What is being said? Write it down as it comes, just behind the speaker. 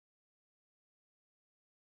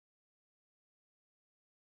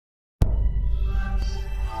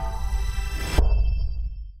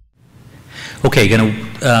Okay, going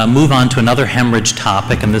to move on to another hemorrhage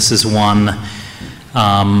topic, and this is one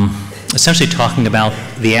essentially talking about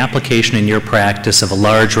the application in your practice of a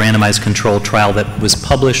large randomized controlled trial that was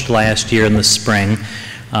published last year in the spring,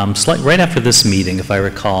 right after this meeting, if I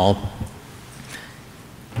recall.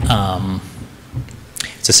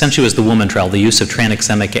 It essentially was the woman trial, the use of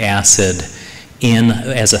tranexamic acid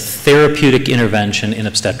as a therapeutic intervention in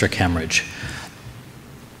obstetric hemorrhage.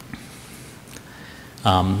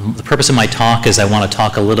 The purpose of my talk is I want to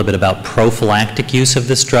talk a little bit about prophylactic use of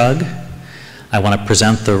this drug. I want to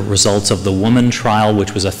present the results of the woman trial,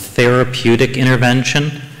 which was a therapeutic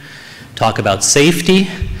intervention. Talk about safety.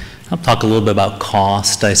 I'll talk a little bit about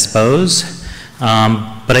cost, I suppose.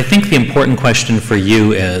 But I think the important question for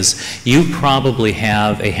you is, you probably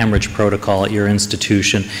have a hemorrhage protocol at your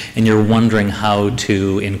institution, and you're wondering how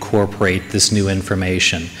to incorporate this new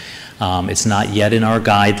information. It's not yet in our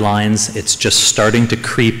guidelines. It's just starting to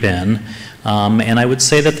creep in. And I would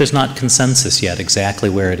say that there's not consensus yet exactly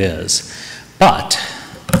where it is. But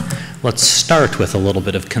let's start with a little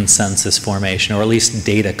bit of consensus formation, or at least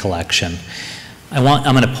data collection. I'm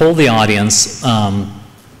going to poll the audience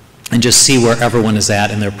and just see where everyone is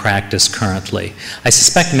at in their practice currently. I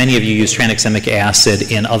suspect many of you use tranexamic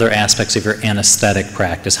acid in other aspects of your anesthetic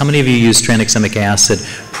practice. How many of you use tranexamic acid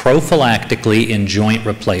prophylactically in joint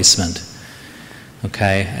replacement?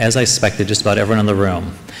 Okay, as I suspected, just about everyone in the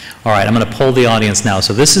room. All right, I'm going to poll the audience now.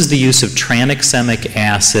 So this is the use of tranexamic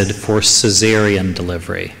acid for cesarean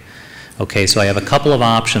delivery. Okay, so I have a couple of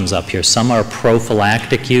options up here. Some are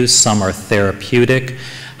prophylactic use, some are therapeutic.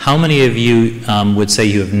 How many of you would say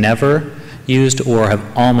you have never used or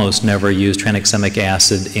have almost never used tranexamic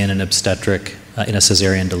acid in an obstetric, in a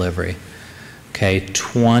cesarean delivery? Okay,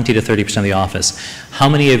 20 to 30% of the office. How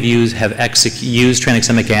many of you have used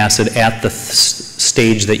tranexamic acid at the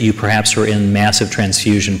stage that you perhaps were in massive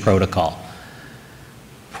transfusion protocol?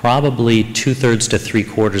 Probably 2/3 to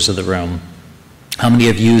 3/4 of the room. How many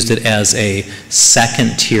have used it as a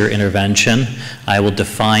second-tier intervention? I will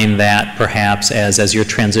define that perhaps as you're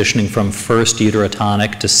transitioning from first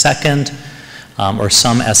uterotonic to second, or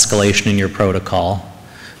some escalation in your protocol.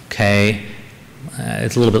 Okay,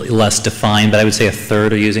 it's a little bit less defined, but I would say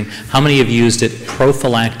 1/3 are using. How many have used it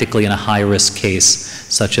prophylactically in a high-risk case,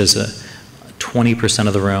 such as 20%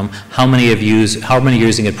 of the room? How many are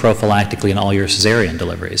using it prophylactically in all your cesarean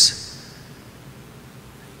deliveries?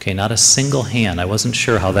 Okay, not a single hand. I wasn't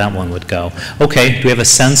sure how that one would go. Okay, do we have a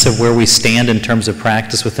sense of where we stand in terms of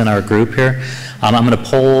practice within our group here? I'm going to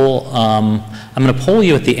poll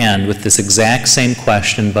you at the end with this exact same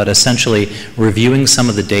question, but essentially reviewing some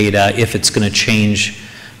of the data if it's going to change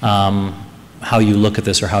how you look at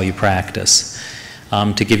this or how you practice.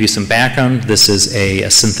 To give you some background, this is a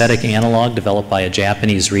synthetic analog developed by a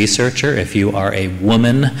Japanese researcher. If you are a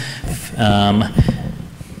woman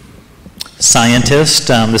scientist,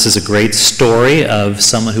 this is a great story of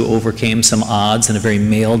someone who overcame some odds in a very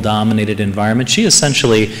male-dominated environment. She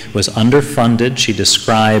essentially was underfunded. She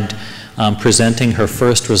described presenting her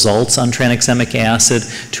first results on tranexamic acid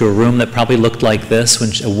to a room that probably looked like this.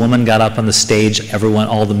 When a woman got up on the stage,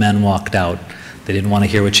 all the men walked out. They didn't want to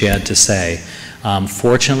hear what she had to say.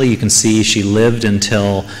 Fortunately, you can see she lived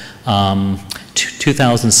until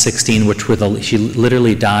 2016, she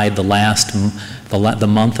literally died the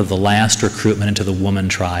month of the last recruitment into the woman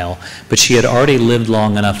trial. But she had already lived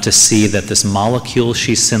long enough to see that this molecule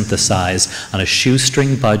she synthesized on a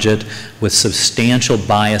shoestring budget with substantial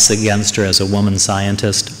bias against her as a woman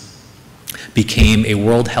scientist became a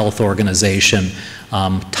World Health Organization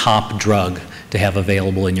top drug to have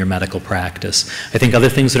available in your medical practice. I think other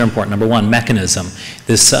things that are important. Number one, mechanism.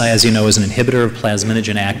 This, as you know, is an inhibitor of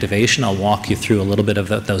plasminogen activation. I'll walk you through a little bit of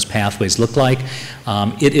what those pathways look like.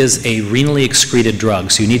 It is a renally excreted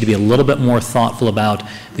drug, so you need to be a little bit more thoughtful about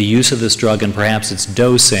the use of this drug and perhaps its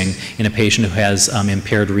dosing in a patient who has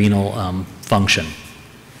impaired renal function.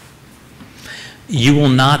 You will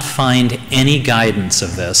not find any guidance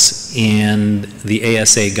of this in the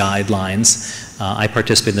ASA guidelines. I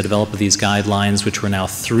participated in the development of these guidelines, which were now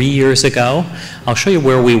 3 years ago. I'll show you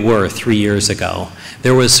where we were 3 years ago.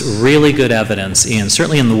 There was really good evidence,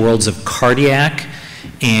 certainly in the worlds of cardiac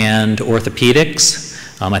and orthopedics.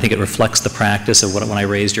 I think it reflects the practice of when I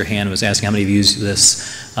raised your hand and was asking how many of you use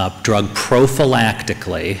this drug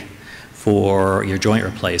prophylactically for your joint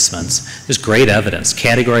replacements. There's great evidence.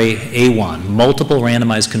 Category A1, multiple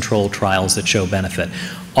randomized controlled trials that show benefit.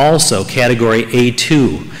 Also, category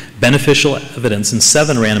A2, beneficial evidence in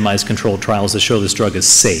 7 randomized controlled trials that show this drug is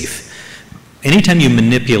safe. Anytime you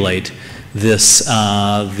manipulate this,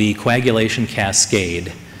 the coagulation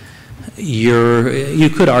cascade,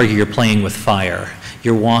 you could argue you're playing with fire.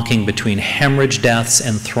 you're walking between hemorrhage deaths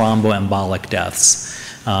and thromboembolic deaths.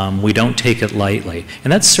 We don't take it lightly.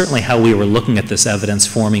 And that's certainly how we were looking at this evidence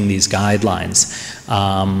forming these guidelines.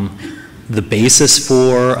 The basis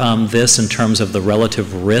for this in terms of the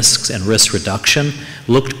relative risks and risk reduction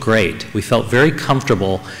looked great. We felt very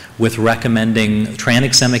comfortable with recommending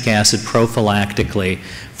tranexamic acid prophylactically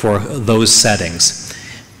for those settings.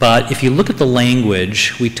 But if you look at the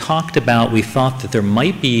language, we thought that there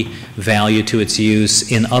might be value to its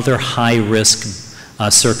use in other high-risk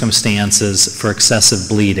circumstances for excessive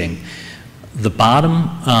bleeding. The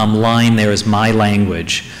bottom line there is my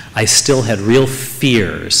language. I still had real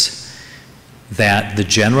fears that the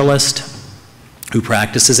generalist who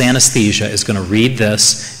practices anesthesia is going to read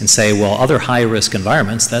this and say, well, other high-risk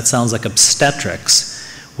environments, that sounds like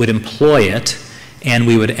obstetrics, would employ it, and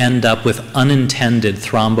we would end up with unintended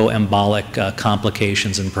thromboembolic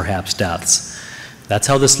complications and perhaps deaths. That's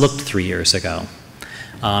how this looked 3 years ago.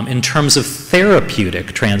 In terms of therapeutic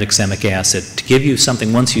tranexamic acid, to give you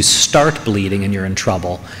something once you start bleeding and you're in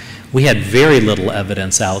trouble, we had very little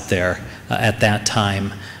evidence out there at that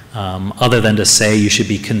time other than to say you should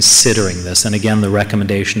be considering this. And again, the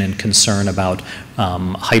recommendation and concern about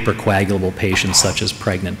hypercoagulable patients such as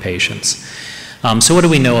pregnant patients. So what do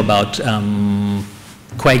we know about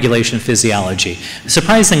coagulation physiology?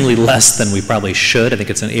 Surprisingly less than we probably should. I think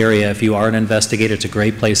it's an area, if you are an investigator, it's a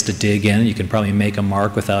great place to dig in. You can probably make a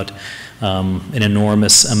mark without an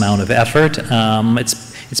enormous amount of effort.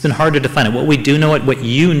 It's been hard to define it. What we do know, what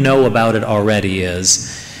you know about it already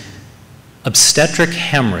is obstetric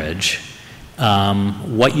hemorrhage.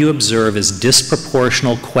 What you observe is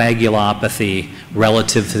disproportional coagulopathy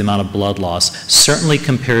relative to the amount of blood loss, certainly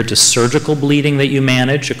compared to surgical bleeding that you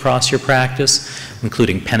manage across your practice,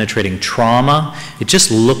 including penetrating trauma. It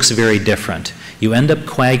just looks very different. You end up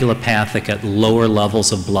coagulopathic at lower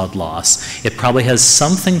levels of blood loss. It probably has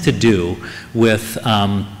something to do with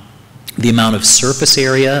the amount of surface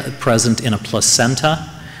area present in a placenta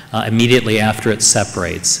immediately after it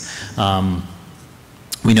separates.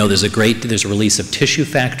 We know there's a release of tissue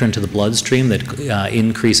factor into the bloodstream that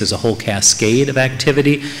increases a whole cascade of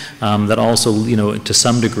activity that also, to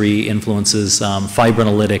some degree influences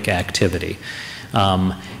fibrinolytic activity.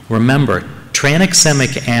 Remember,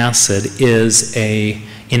 tranexamic acid is an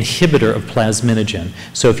inhibitor of plasminogen.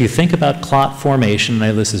 So if you think about clot formation,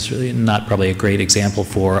 now this is really not probably a great example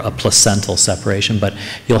for a placental separation, but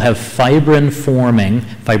you'll have fibrin forming,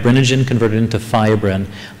 fibrinogen converted into fibrin.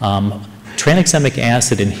 Tranexamic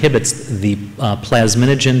acid inhibits the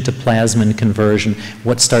plasminogen to plasmin conversion,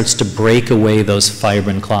 what starts to break away those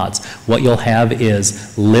fibrin clots. What you'll have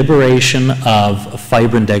is liberation of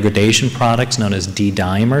fibrin degradation products known as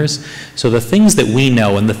D-dimers. So the things that we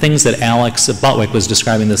know, and the things that Alex Butwick was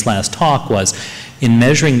describing this last talk, was in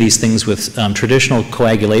measuring these things with traditional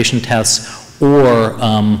coagulation tests or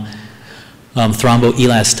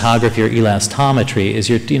thromboelastography or elastometry, is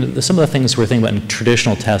some of the things we're thinking about in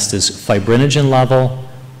traditional tests is fibrinogen level,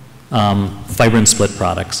 fibrin split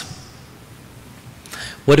products.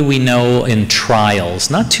 What do we know in trials?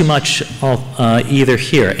 Not too much either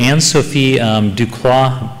here. Anne-Sophie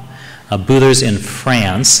Duclois-Bouthers in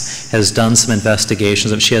France has done some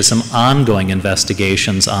investigations. She has some ongoing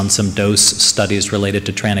investigations on some dose studies related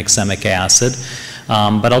to tranexamic acid.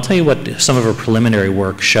 But I'll tell you what some of her preliminary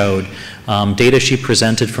work showed. Data she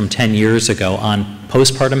presented from 10 years ago on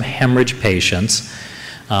postpartum hemorrhage patients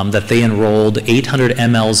that they enrolled 800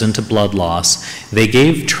 mLs into blood loss. They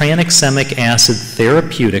gave tranexamic acid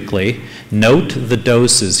therapeutically. Note the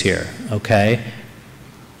doses here, okay?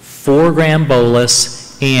 4-gram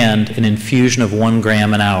bolus and an infusion of 1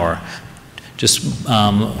 gram an hour. Just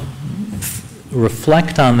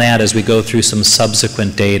reflect on that as we go through some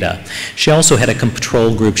subsequent data. She also had a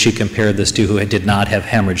control group she compared this to who did not have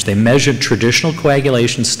hemorrhage. They measured traditional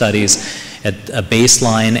coagulation studies at a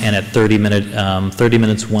baseline and at 30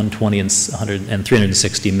 minutes, 120, and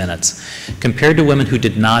 360 minutes. Compared to women who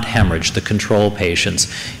did not hemorrhage, the control patients,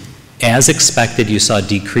 as expected, you saw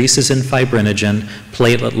decreases in fibrinogen,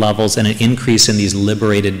 platelet levels, and an increase in these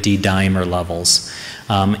liberated D-dimer levels.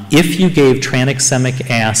 If you gave tranexamic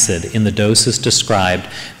acid in the doses described,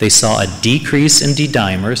 they saw a decrease in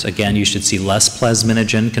D-dimers. Again, you should see less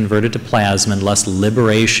plasminogen converted to plasmin, less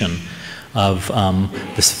liberation of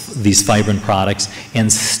these fibrin products,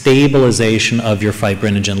 and stabilization of your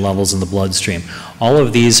fibrinogen levels in the bloodstream. All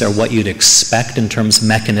of these are what you'd expect in terms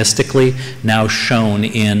mechanistically now shown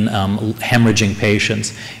in hemorrhaging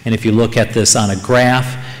patients. And if you look at this on a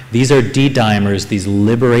graph, these are D-dimers, these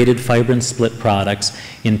liberated fibrin split products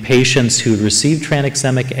in patients who received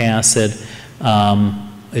tranexamic acid,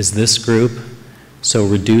 is this group. So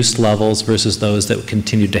reduced levels versus those that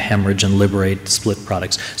continued to hemorrhage and liberate split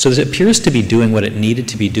products. So it appears to be doing what it needed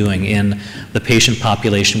to be doing in the patient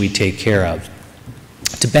population we take care of.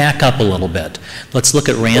 To back up a little bit, let's look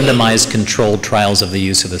at randomized controlled trials of the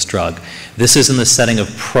use of this drug. This is in the setting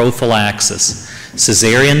of prophylaxis.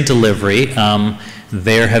 Cesarean delivery,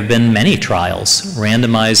 there have been many trials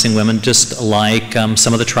randomizing women, just like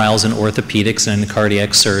some of the trials in orthopedics and in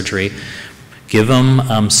cardiac surgery. Give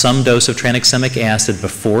them some dose of tranexamic acid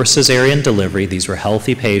before cesarean delivery. These were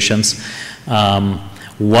healthy patients.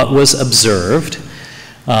 What was observed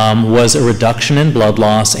was a reduction in blood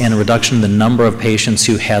loss and a reduction in the number of patients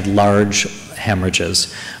who had large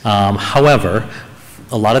hemorrhages. However,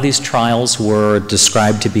 a lot of these trials were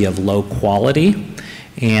described to be of low quality.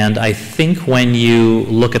 And I think when you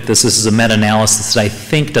look at this, this is a meta-analysis that I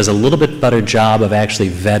think does a little bit better job of actually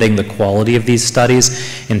vetting the quality of these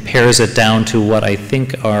studies and pares it down to what I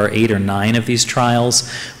think are 8 or 9 of these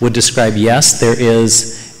trials would describe, yes, there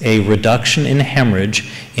is a reduction in hemorrhage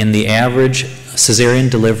in the average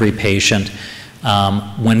cesarean delivery patient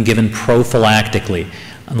when given prophylactically.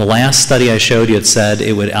 In the last study I showed you, it said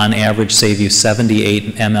it would on average save you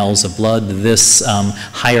 78 mLs of blood. This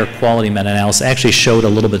higher quality meta-analysis actually showed a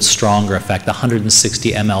little bit stronger effect,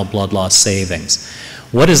 160 ml blood loss savings.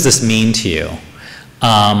 What does this mean to you?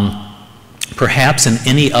 Perhaps in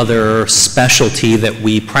any other specialty that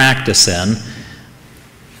we practice in,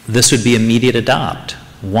 this would be immediate adopt.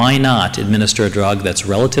 Why not administer a drug that's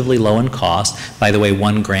relatively low in cost? By the way,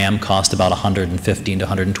 1 gram cost about $115 to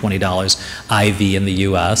 $120 IV in the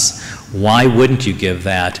US. Why wouldn't you give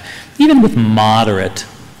that, even with moderate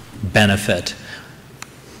benefit?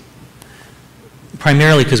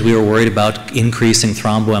 Primarily because we were worried about increasing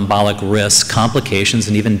thromboembolic risk, complications,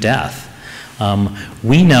 and even death.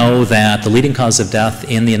 We know that the leading cause of death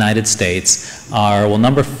in the United States are, well,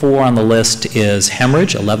 number 4 on the list is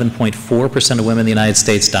hemorrhage. 11.4% of women in the United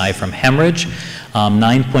States die from hemorrhage.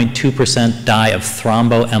 9.2% die of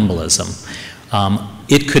thromboembolism.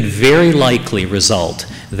 It could very likely result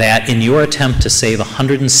that in your attempt to save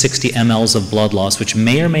 160 mLs of blood loss, which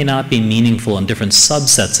may or may not be meaningful in different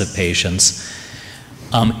subsets of patients,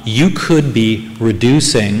 you could be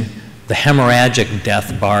reducing the hemorrhagic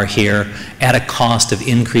death bar here at a cost of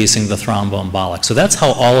increasing the thromboembolic. So that's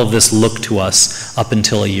how all of this looked to us up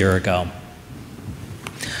until a year ago.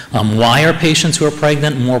 Why are patients who are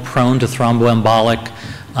pregnant more prone to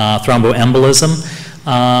thromboembolism?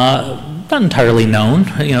 Not entirely known.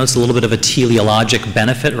 You know, it's a little bit of a teleologic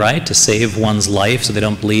benefit, right, to save one's life so they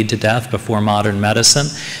don't bleed to death before modern medicine.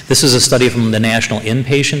 This is a study from the national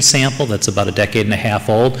inpatient sample that's about a decade and a half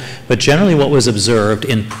old. But generally what was observed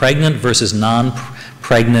in pregnant versus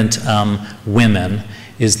non-pregnant women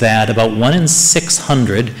is that about 1 in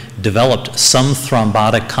 600 developed some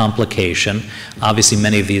thrombotic complication. Obviously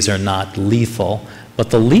many of these are not lethal, but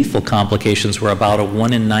the lethal complications were about a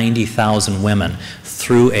 1 in 90,000 women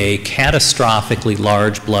through a catastrophically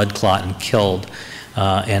large blood clot and killed,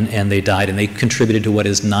 and they died, and they contributed to what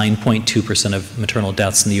is 9.2% of maternal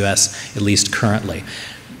deaths in the US, at least currently.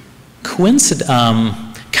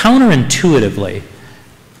 Counterintuitively,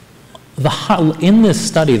 in this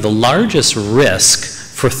study, the largest risk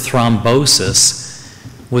for thrombosis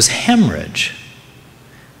was hemorrhage.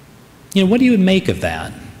 You know, what do you make of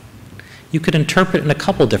that? You could interpret it in a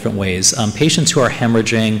couple different ways. Patients who are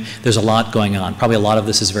hemorrhaging, there's a lot going on. Probably a lot of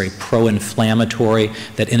this is very pro-inflammatory,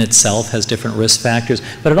 that in itself has different risk factors,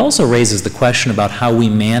 but it also raises the question about how we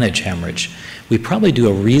manage hemorrhage. We probably do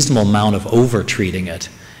a reasonable amount of over-treating it,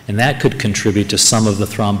 and that could contribute to some of the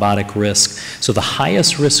thrombotic risk. So the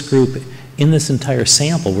highest risk group in this entire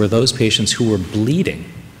sample were those patients who were bleeding,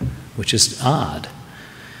 which is odd.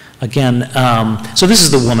 Again, so this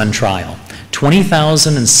is the woman trial.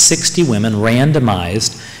 20,060 women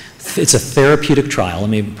randomized. It's a therapeutic trial. Let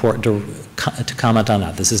me important to comment on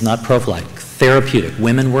that. This is not prophylactic. Therapeutic.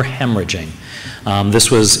 Women were hemorrhaging.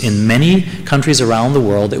 This was in many countries around the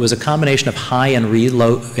world. It was a combination of high and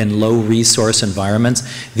low resource environments.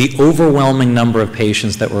 The overwhelming number of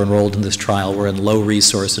patients that were enrolled in this trial were in low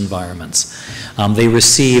resource environments. They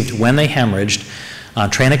received, when they hemorrhaged,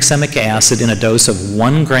 tranexamic acid in a dose of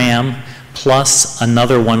 1 gram plus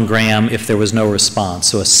another 1 gram if there was no response.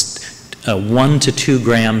 So a 1 to 2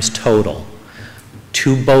 grams total.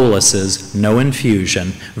 2 boluses, no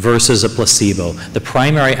infusion, versus a placebo. The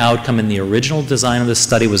primary outcome in the original design of this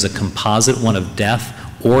study was a composite one of death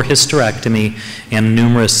or hysterectomy, and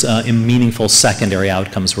numerous meaningful secondary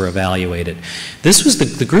outcomes were evaluated. This was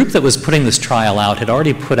the group that was putting this trial out had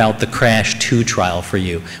already put out the CRASH-2 trial for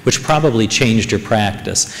you, which probably changed your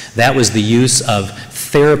practice. That was the use of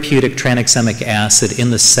therapeutic tranexamic acid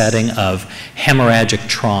in the setting of hemorrhagic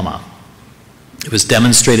trauma. It was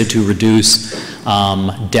demonstrated to reduce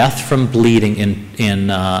death from bleeding in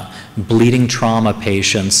bleeding trauma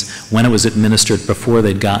patients when it was administered before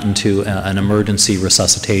they'd gotten to an emergency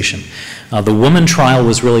resuscitation. The woman trial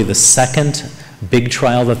was really the second big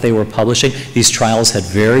trial that they were publishing. These trials had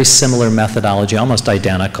very similar methodology, almost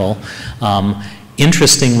identical.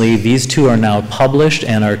 Interestingly, these two are now published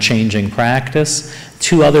and are changing practice.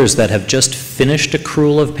 Two others that have just finished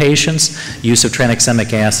accrual of patients, use of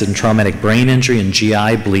tranexamic acid in traumatic brain injury and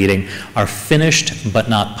GI bleeding, are finished but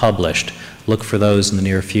not published. Look for those in the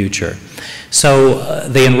near future. So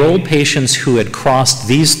they enrolled patients who had crossed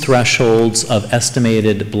these thresholds of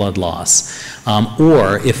estimated blood loss,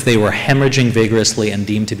 or if they were hemorrhaging vigorously and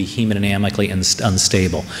deemed to be hemodynamically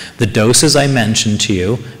unstable. The doses I mentioned to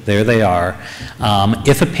you, there they are.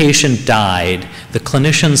 If a patient died, the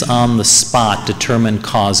clinicians on the spot determined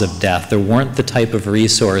cause of death. There weren't the type of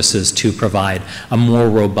resources to provide a more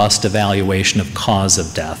robust evaluation of cause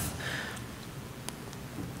of death.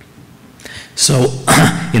 So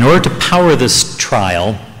in order to power this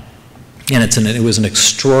trial, and it was an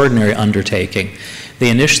extraordinary undertaking, they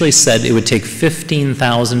initially said it would take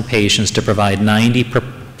 15,000 patients to provide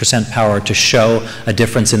 90% power to show a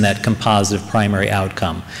difference in that composite primary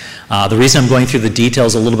outcome. The reason I'm going through the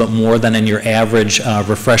details a little bit more than in your average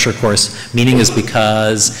refresher course meeting is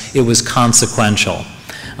because it was consequential.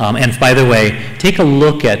 And by the way, take a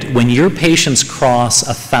look at when your patients cross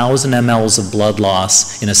 1,000 mLs of blood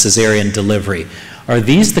loss in a cesarean delivery. Are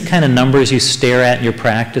these the kind of numbers you stare at in your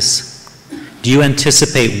practice? Do you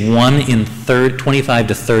anticipate 1 in 25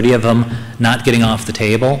 to 30 of them not getting off the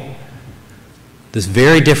table? This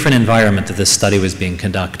very different environment that this study was being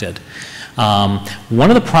conducted. One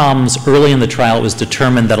of the problems early in the trial, it was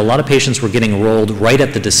determined that a lot of patients were getting enrolled right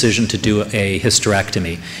at the decision to do a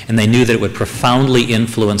hysterectomy, and they knew that it would profoundly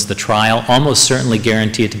influence the trial, almost certainly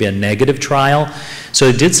guarantee it to be a negative trial. So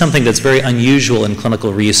it did something that's very unusual in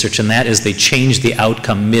clinical research, and that is they changed the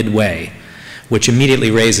outcome midway, which immediately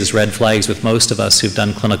raises red flags with most of us who've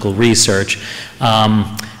done clinical research.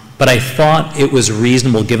 But I thought it was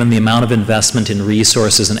reasonable given the amount of investment in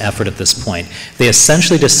resources and effort at this point. They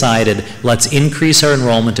essentially decided, let's increase our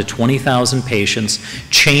enrollment to 20,000 patients,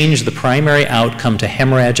 change the primary outcome to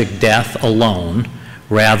hemorrhagic death alone,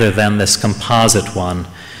 rather than this composite one.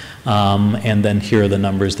 And then here are the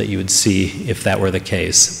numbers that you would see if that were the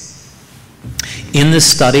case. In this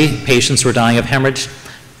study, patients were dying of hemorrhage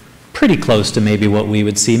pretty close to maybe what we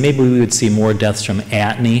would see. Maybe we would see more deaths from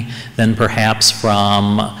atony than perhaps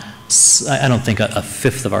from, I don't think a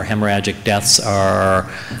fifth of our hemorrhagic deaths are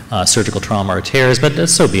surgical trauma or tears, but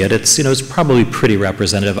so be it. It's, it's probably pretty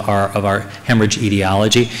representative of our hemorrhage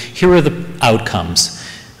etiology. Here are the outcomes.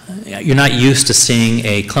 You're not used to seeing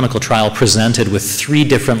a clinical trial presented with 3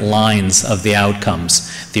 different lines of the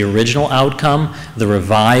outcomes. The original outcome, the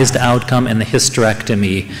revised outcome, and the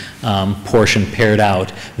hysterectomy portion paired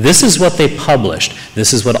out. This is what they published.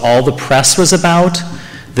 This is what all the press was about.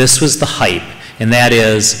 This was the hype. And that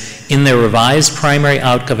is, in their revised primary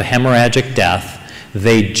outcome of hemorrhagic death,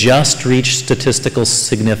 they just reached statistical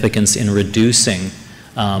significance in reducing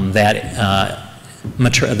that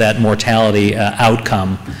mortality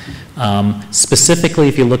outcome. Specifically,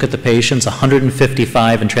 if you look at the patients,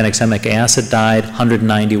 155 in tranexamic acid died,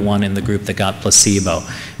 191 in the group that got placebo.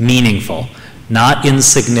 Meaningful, not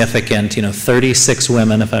insignificant. 36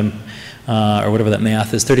 women, if I'm, or whatever that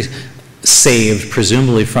math is, 30 saved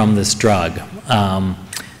presumably from this drug.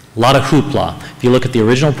 A lot of hoopla. If you look at the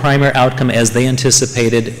original primary outcome as they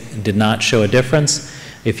anticipated, it did not show a difference.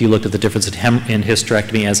 If you looked at the difference in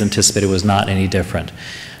hysterectomy as anticipated, it was not any different.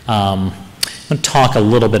 I'm going to talk a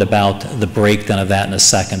little bit about the breakdown of that in a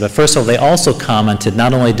second. But first of all, they also commented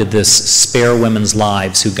not only did this spare women's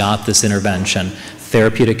lives who got this intervention,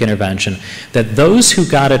 therapeutic intervention, that those who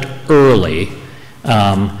got it early,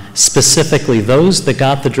 specifically those that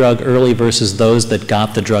got the drug early versus those that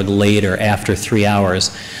got the drug later after 3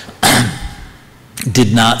 hours,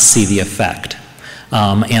 did not see the effect.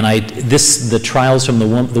 The trials from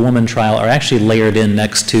the woman trial are actually layered in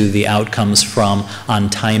next to the outcomes from on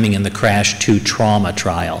timing in the CRASH 2 trauma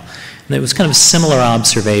trial. And it was kind of similar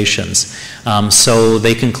observations. So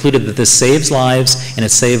they concluded that this saves lives, and it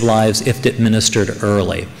saved lives if administered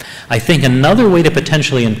early. I think another way to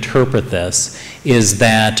potentially interpret this is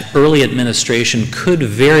that early administration could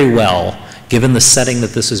very well, given the setting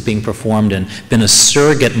that this is being performed in, been a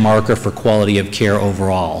surrogate marker for quality of care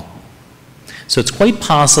overall. So it's quite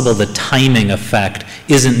possible the timing effect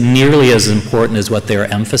isn't nearly as important as what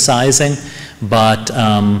they're emphasizing, but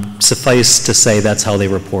suffice to say that's how they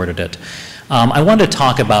reported it. I wanted to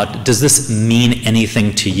talk about, does this mean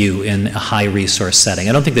anything to you in a high resource setting?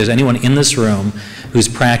 I don't think there's anyone in this room who's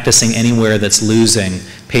practicing anywhere that's losing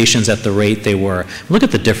patients at the rate they were. Look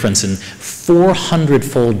at the difference in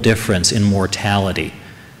 400-fold difference in mortality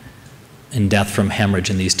in death from hemorrhage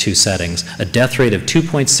in these two settings. A death rate of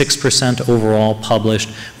 2.6% overall published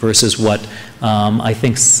versus what I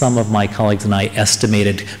think some of my colleagues and I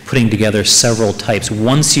estimated, putting together several types.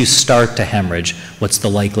 Once you start to hemorrhage, what's the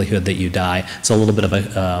likelihood that you die? It's a little bit of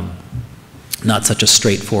a not such a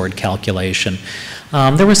straightforward calculation.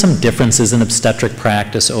 There were some differences in obstetric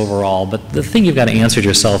practice overall, but the thing you've got to answer to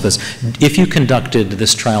yourself is, if you conducted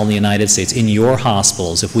this trial in the United States, in your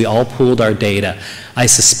hospitals, if we all pooled our data, I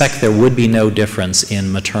suspect there would be no difference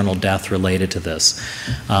in maternal death related to this.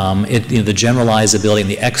 The generalizability and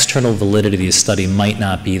the external validity of the study might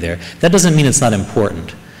not be there. That doesn't mean it's not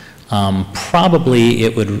important. Probably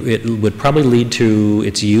it would probably lead to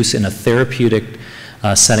its use in a therapeutic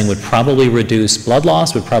setting, would probably reduce blood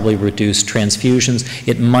loss, would probably reduce transfusions.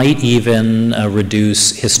 It might even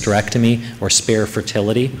reduce hysterectomy or spare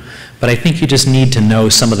fertility. But I think you just need to know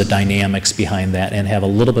some of the dynamics behind that and have a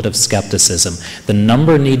little bit of skepticism. The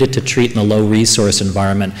number needed to treat in a low resource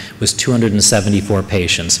environment was 274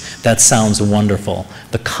 patients. That sounds wonderful.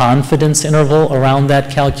 The confidence interval around that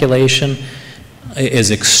calculation is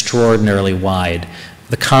extraordinarily wide.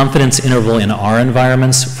 The confidence interval in our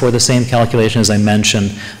environments for the same calculation, as I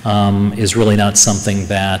mentioned, is really not something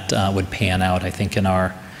that would pan out, I think, in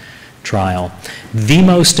our trial. The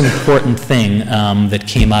most important thing that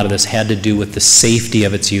came out of this had to do with the safety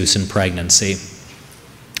of its use in pregnancy.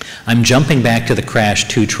 I'm jumping back to the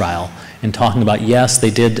CRASH-2 trial and talking about, yes,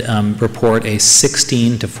 they did report a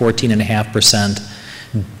 16 to 14.5%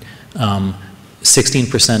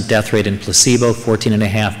 16% death rate in placebo,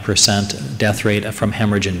 14.5% death rate from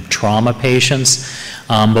hemorrhage in trauma patients.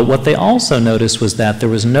 But what they also noticed was that there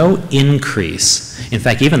was no increase. In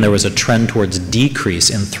fact, even there was a trend towards decrease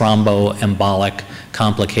in thromboembolic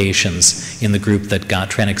complications in the group that got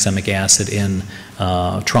tranexamic acid in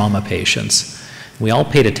trauma patients. We all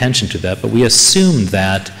paid attention to that, but we assumed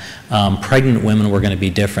that pregnant women were going to be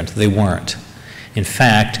different. They weren't. In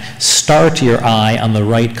fact, start your eye on the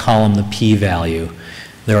right column, the p-value.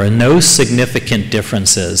 There are no significant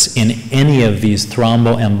differences in any of these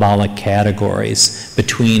thromboembolic categories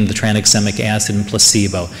between the tranexamic acid and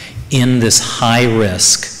placebo in this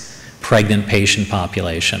high-risk pregnant patient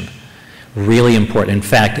population. Really important. In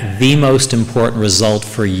fact, the most important result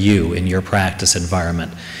for you in your practice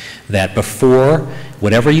environment, that before,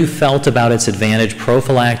 whatever you felt about its advantage,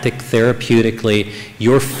 prophylactic, therapeutically,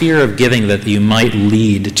 your fear of giving that you might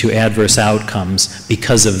lead to adverse outcomes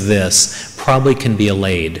because of this probably can be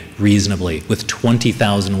allayed reasonably with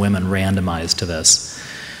 20,000 women randomized to this.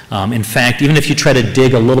 In fact, even if you try to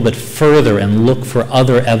dig a little bit further and look for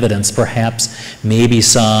other evidence, perhaps maybe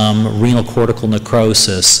some renal cortical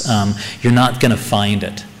necrosis, you're not going to find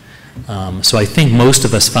it. So I think most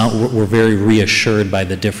of us were very reassured by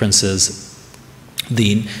the differences,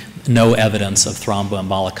 the no evidence of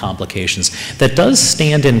thromboembolic complications. That does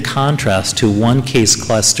stand in contrast to one case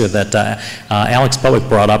cluster that Alex Bowick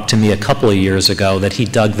brought up to me a couple of years ago that he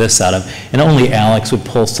dug this out of, and only Alex would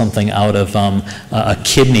pull something out of a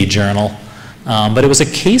kidney journal. But it was a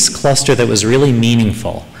case cluster that was really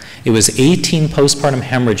meaningful. It was 18 postpartum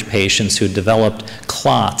hemorrhage patients who developed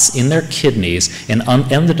clots in their kidneys and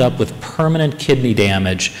ended up with permanent kidney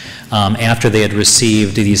damage after they had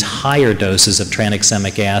received these higher doses of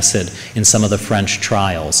tranexamic acid in some of the French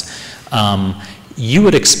trials. You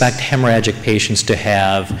would expect hemorrhagic patients to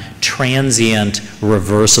have transient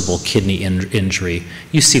reversible kidney injury.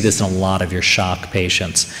 You see this in a lot of your shock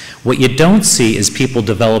patients. What you don't see is people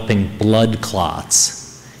developing blood clots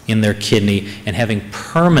in their kidney and having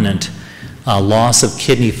permanent loss of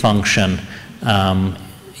kidney function.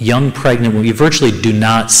 Young pregnant women, you virtually do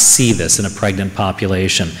not see this in a pregnant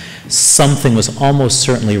population. Something was almost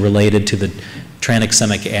certainly related to the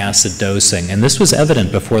tranexamic acid dosing, and this was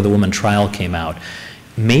evident before the woman trial came out.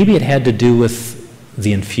 Maybe it had to do with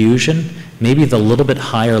the infusion, maybe the little bit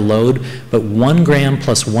higher load, but 1 gram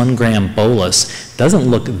plus 1 gram bolus doesn't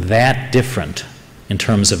look that different in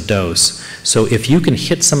terms of dose. So if you can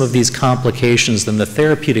hit some of these complications, then the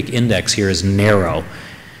therapeutic index here is narrow,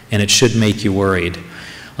 and it should make you worried.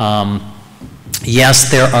 Yes,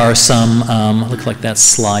 there are some, look like that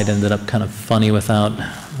slide ended up kind of funny without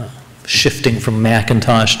shifting from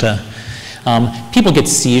Macintosh to, people get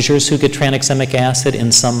seizures who get tranexamic acid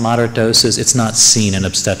in some moderate doses. It's not seen in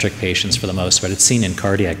obstetric patients for the most part. It's seen in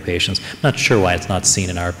cardiac patients. I'm not sure why it's not seen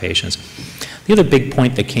in our patients. The other big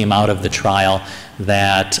point that came out of the trial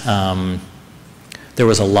that there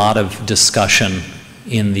was a lot of discussion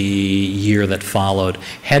in the year that followed,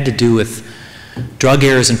 had to do with drug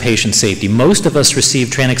errors and patient safety. Most of us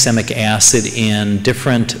received tranexamic acid in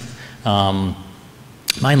different, mine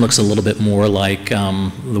looks a little bit more like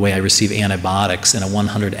the way I receive antibiotics in a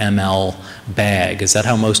 100 ml bag. Is that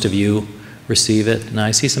how most of you receive it? Now I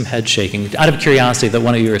see some head shaking. Out of curiosity, that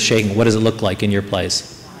one of you is shaking, what does it look like in your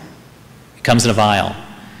place? It comes in a vial.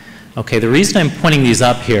 Okay, the reason I'm pointing these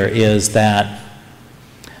up here is that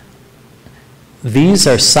these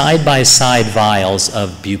are side-by-side vials of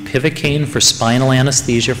bupivacaine for spinal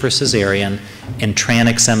anesthesia for cesarean and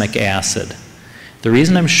tranexamic acid. The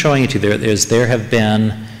reason I'm showing it to you is there have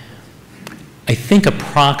been, I think,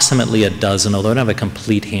 approximately a dozen, although I don't have a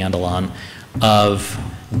complete handle on, of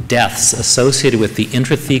deaths associated with the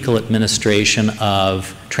intrathecal administration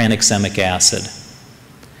of tranexamic acid.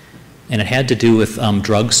 And it had to do with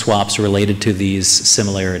drug swaps related to these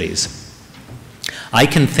similarities. I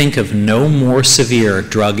can think of no more severe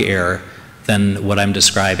drug error than what I'm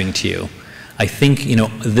describing to you. I think, you know,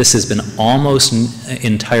 this has been almost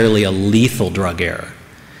entirely a lethal drug error.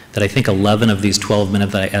 That I think 11 of these 12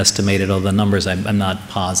 minutes that I estimated, although the numbers I'm not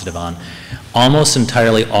positive on, almost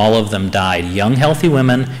entirely all of them died. Young, healthy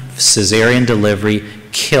women, cesarean delivery,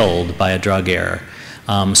 killed by a drug error.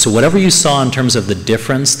 So whatever you saw in terms of the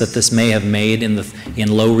difference that this may have made in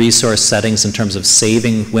low resource settings in terms of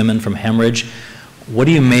saving women from hemorrhage, what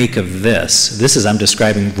do you make of this? This is, I'm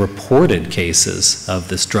describing reported cases of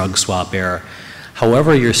this drug swap error.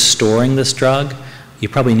 However you're storing this drug, you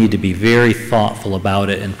probably need to be very thoughtful about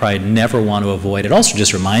it and probably never want to avoid it. It also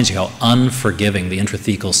just reminds you how unforgiving the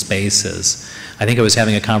intrathecal space is. I think I was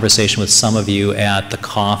having a conversation with some of you at the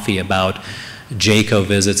coffee about JACO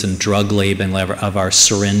visits and drug labeling of our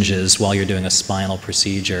syringes while you're doing a spinal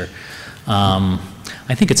procedure. I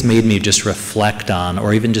think it's made me just reflect on,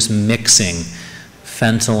 or even just mixing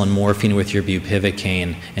fentanyl and morphine with your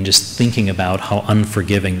bupivacaine and just thinking about how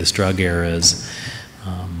unforgiving this drug error is.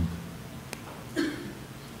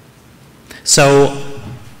 So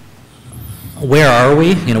where are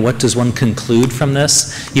we? You know, what does one conclude from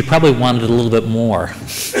this? You probably wanted a little bit more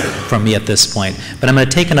from me at this point, but I'm going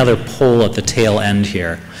to take another poll at the tail end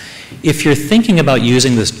here. If you're thinking about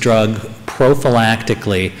using this drug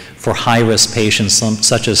prophylactically for high-risk patients,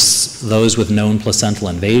 such as those with known placental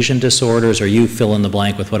invasion disorders, or you fill in the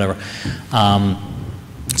blank with whatever,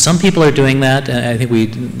 some people are doing that, and I think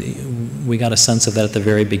we got a sense of that at the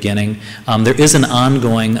very beginning. There is an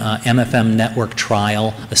ongoing MFM network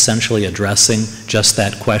trial essentially addressing just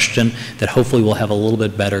that question that hopefully will have a little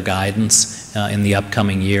bit better guidance in the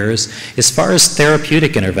upcoming years. As far as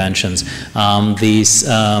therapeutic interventions, the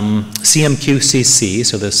CMQCC,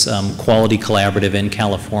 so this quality collaborative in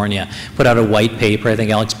California, put out a white paper. I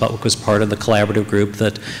think Alex Butwick was part of the collaborative group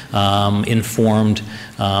that informed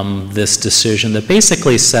this decision that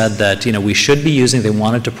basically said that, you know, we should be using, they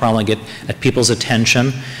wanted to probably get at people's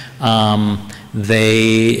attention.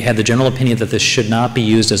 They had the general opinion that this should not be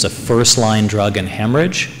used as a first-line drug in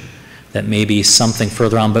hemorrhage, that may be something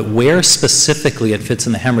further on, but where specifically it fits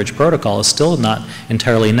in the hemorrhage protocol is still not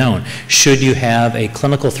entirely known. Should you have a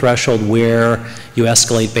clinical threshold where you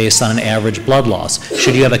escalate based on an average blood loss?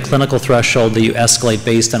 Should you have a clinical threshold that you escalate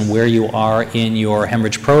based on where you are in your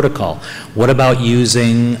hemorrhage protocol? What about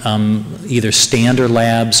using either standard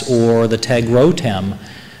labs or the TEG-ROTEM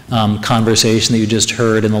conversation that you just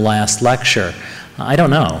heard in the last lecture? I don't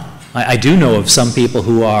know. I do know of some people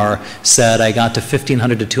who said I got to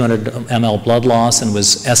 1,500 to 200 ml blood loss and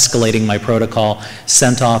was escalating my protocol,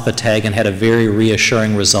 sent off a TEG and had a very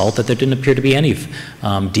reassuring result that there didn't appear to be any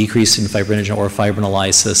decrease in fibrinogen or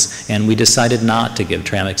fibrinolysis, and we decided not to give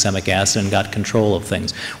tranexamic acid and got control of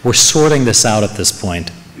things. We're sorting this out at this point.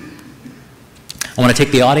 I want to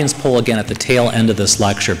take the audience poll again at the tail end of this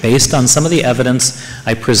lecture. Based on some of the evidence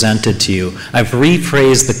I presented to you, I've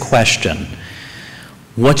rephrased the question.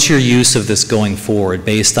 What's your use of this going forward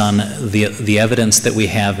based on the evidence that we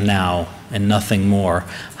have now and nothing more?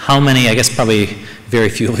 How many, I guess probably very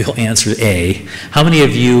few of you will answer A. How many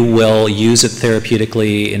of you will use it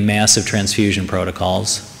therapeutically in massive transfusion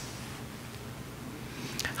protocols?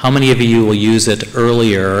 How many of you will use it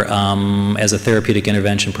earlier as a therapeutic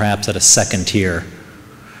intervention, perhaps at a second tier?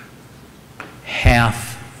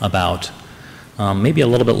 Half about. Maybe a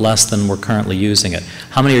little bit less than we're currently using it.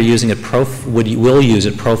 How many are using it, will use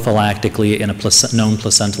it prophylactically in a known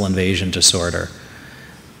placental invasion disorder?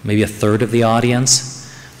 Maybe a third of the audience.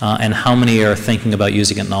 And how many are thinking about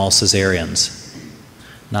using it in all cesareans?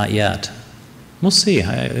 Not yet. We'll see.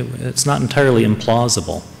 It's not entirely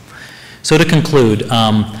implausible. So to conclude,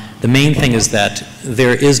 the main thing is that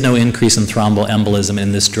there is no increase in thromboembolism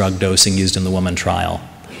in this drug dosing used in the woman trial.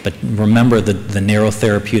 But remember the narrow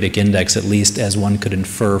therapeutic index, at least as one could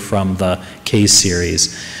infer from the case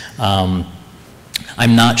series.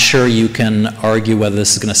 I'm not sure you can argue whether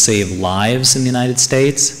this is going to save lives in the United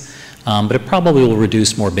States, but it probably will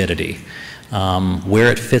reduce morbidity.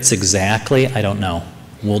 Where it fits exactly, I don't know.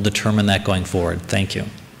 We'll determine that going forward. Thank you.